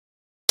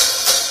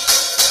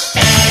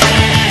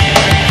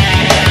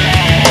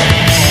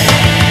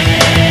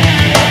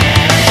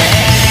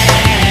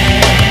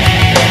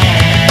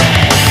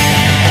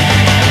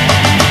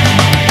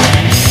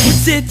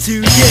to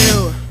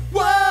you.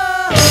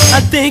 I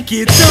think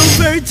it's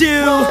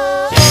overdue.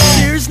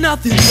 There's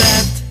nothing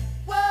left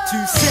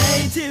to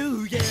say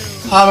to you.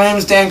 Hi, my name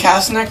is Dan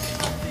Kasnick.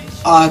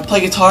 I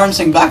play guitar and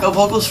sing backup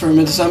vocals for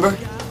Mid-December.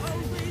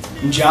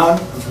 I'm John.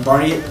 I'm from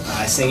Barnegat.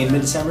 I sing in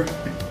Mid-December.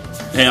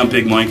 Hey, I'm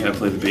Big Mike. I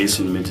play the bass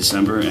in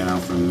Mid-December, and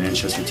I'm from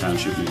Manchester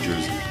Township, New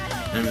Jersey.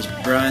 My name is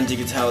Brian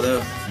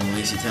DiCataldo from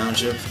Lacey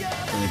Township.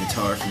 I play the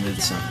guitar for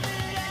Mid-December.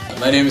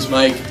 My name is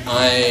Mike.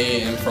 I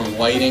am from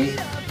Whiting,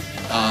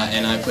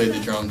 and I play the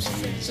drums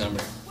in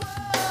Mid-December.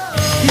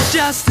 It's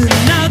just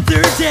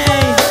another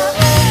day.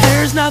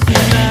 There's nothing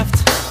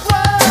left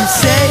to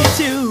say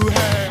to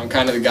her. I'm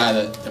kind of the guy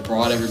that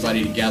brought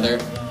everybody together,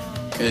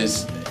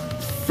 because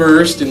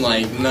first in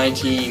like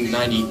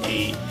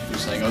 1998, it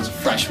was like I was a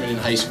freshman in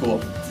high school.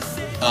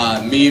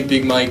 Me and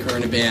Big Mike were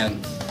in a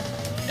band,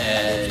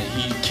 and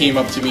he came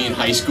up to me in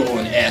high school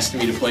and asked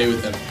me to play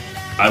with him.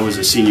 I was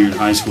a senior in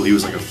high school, he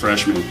was like a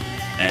freshman,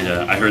 and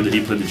I heard that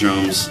he played the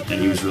drums and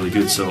he was really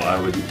good, so I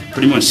would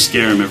pretty much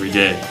scare him every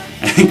day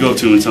and go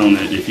to him and tell him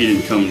that if he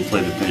didn't come and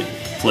play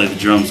the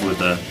drums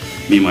with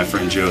me and my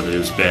friend Joe, that it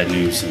was bad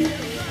news. And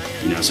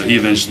so he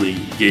eventually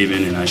gave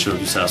in, and I showed up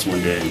at his house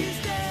one day,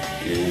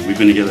 and we've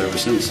been together ever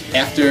since.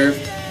 After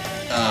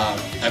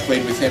I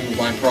played with him in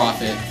Blind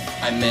Prophet,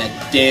 I met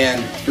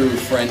Dan through a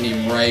friend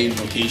named Ray in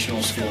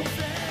vocational school,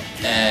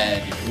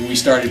 and we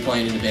started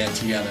playing in the band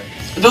together.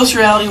 Dose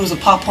Reality was a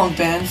pop-punk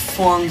band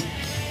formed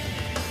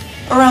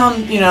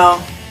around, in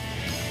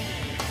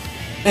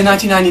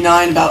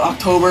 1999, about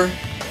October,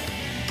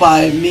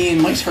 by me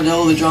and Mike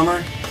Scardillo, the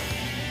drummer.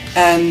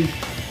 And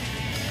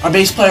our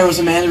bass player was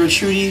Amanda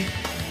Ricciuti,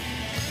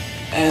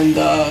 and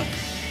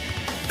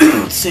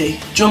let's see,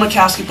 Joe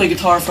McCaskey played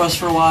guitar for us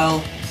for a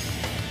while,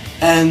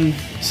 and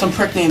some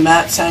prick named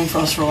Matt sang for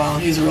us for a while,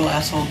 and he's a real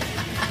asshole.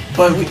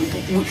 But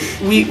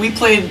we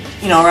played,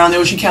 around the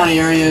Ocean County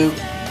area.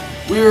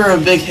 We were a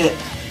big hit.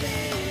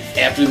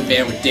 After the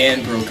band with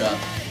Dan broke up,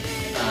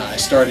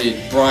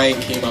 Brian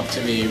came up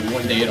to me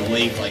one day at a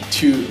lake,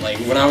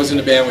 when I was in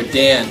the band with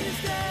Dan,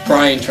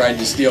 Brian tried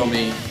to steal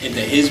me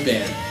into his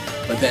band,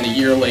 but then a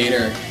year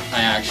later,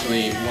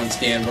 once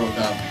Dan broke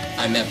up,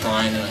 I met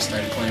Brian and I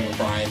started playing with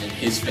Brian in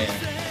his band.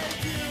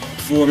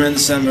 Before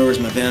Mid-December was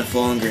my band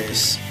Fallen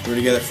Grace. We were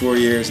together 4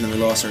 years and then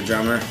we lost our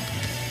drummer.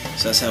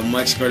 So that's how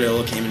Mike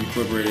Scardillo came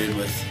incorporated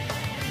with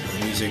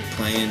music,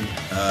 playing.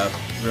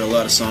 We wrote a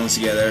lot of songs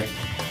together.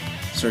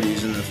 Started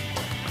using the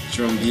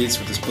drum beats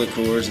with the split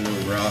chords, and then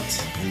we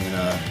rocked. And then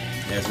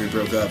after we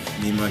broke up,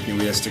 me and Mike knew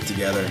we had to stick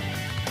together.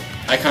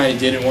 I kind of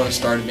didn't want to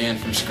start a band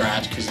from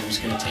scratch because it was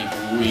going to take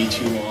way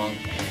too long.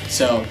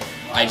 So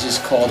I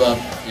just called up,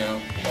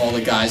 all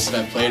the guys that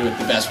I've played with,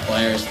 the best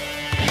players.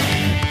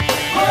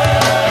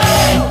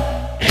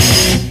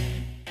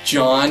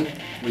 John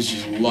was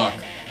just luck.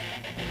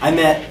 I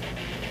met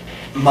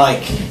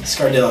Mike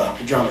Scardillo,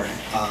 the drummer,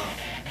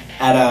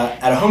 at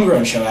a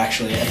homegrown show,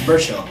 actually, at the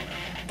Birch Hill.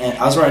 And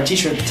I was wearing a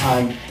t-shirt at the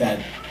time that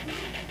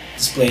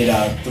displayed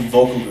the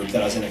vocal group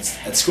that I was in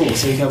at school.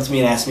 So he came up to me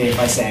and asked me if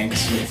I sang,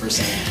 because it was my first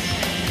singing.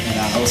 And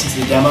I listened to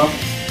the demo,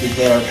 we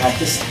played our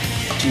practice.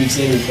 2 weeks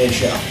later, we played a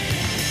show.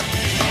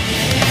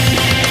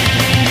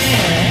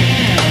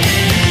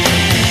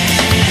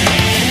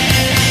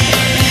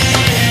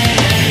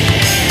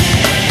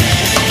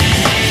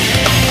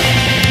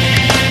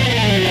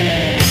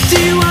 Do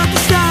you want the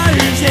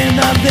stars in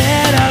the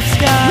lit up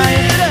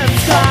sky?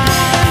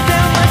 Hold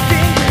down my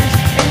fingers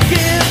and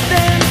give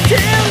them to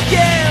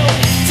you.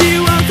 Do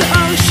you want the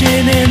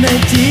ocean in the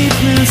deep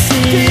blue